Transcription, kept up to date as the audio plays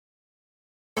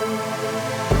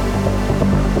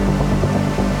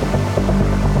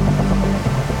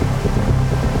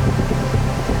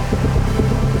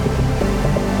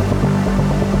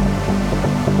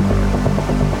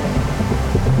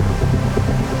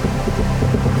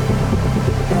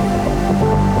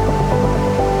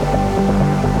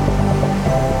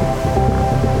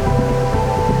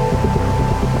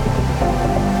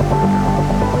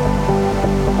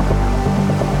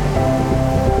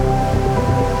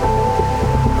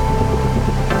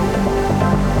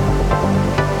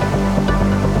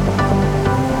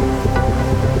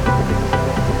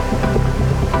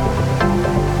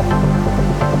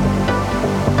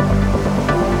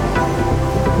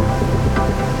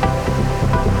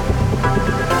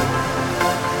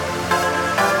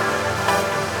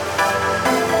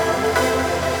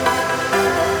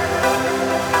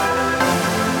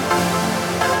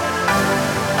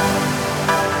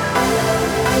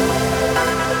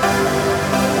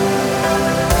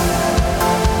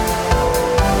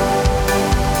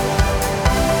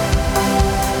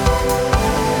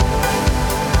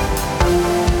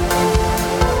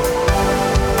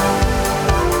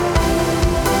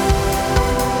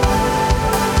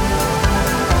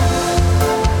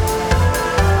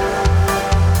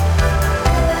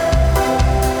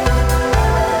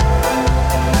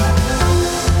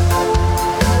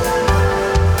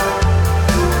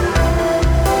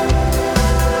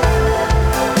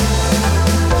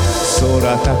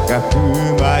空高く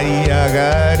舞い上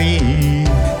がり、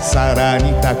さら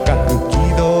に高く軌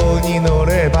道に乗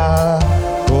れば、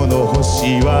この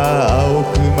星は青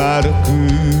く丸く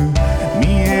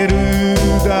見える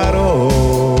だろ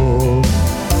う。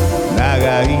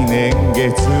長い年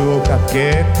月をか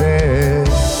けて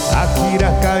明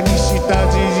らかにした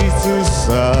事実さ。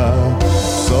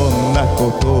そんな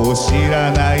ことを知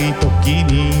らない時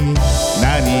に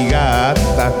何があっ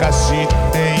たか知っ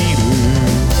ている。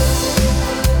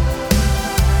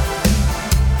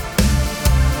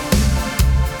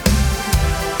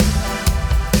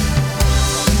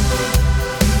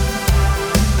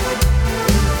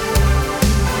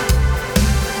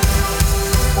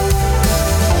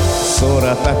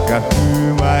空高く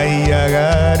舞い上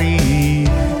がり、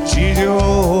地上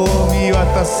を見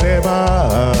渡せ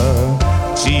ば、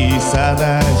小さ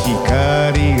な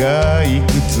光がい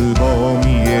くつも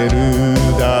見える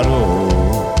だろう。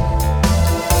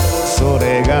そ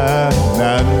れが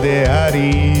何であ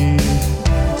り、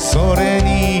それ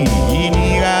に意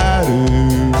味がある。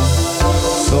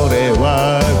それ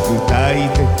は具体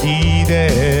的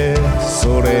で、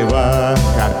それは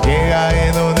かけが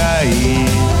えのない。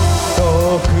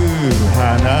遠く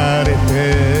離れて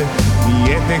見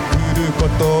えてくるこ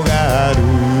とがある。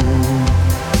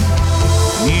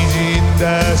にじんだ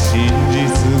真実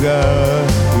が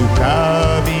浮か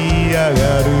び上が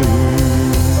る。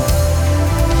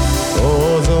大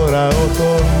空を飛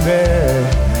んで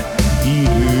い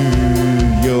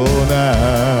るような、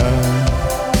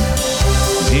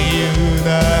自由な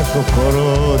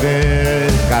心で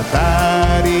語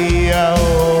り合お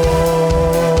う。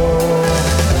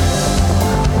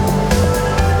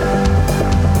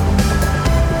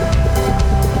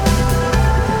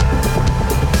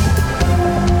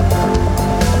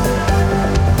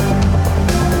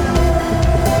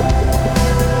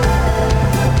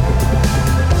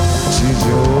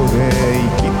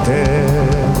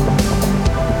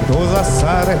閉ざ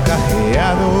された部屋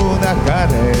の中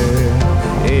で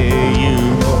英雄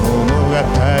の物語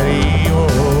を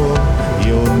読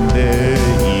んで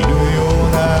いるよ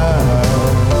うな。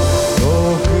遠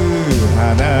く離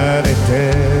れて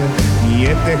見え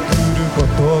てくるこ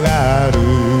とがある。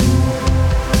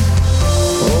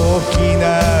大きな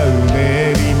うね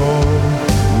りも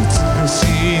美し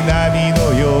い波の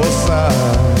ようさ。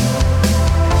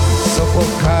そこ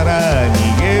から逃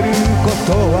げること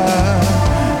は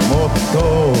もっと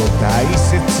大切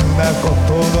なこと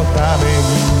のために、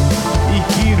生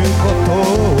きること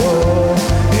を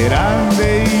選んで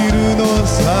いるの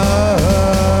さ。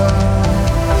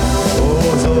大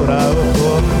空を飛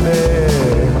んで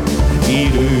い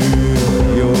る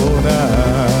ような、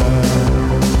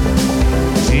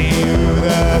自由な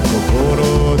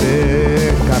心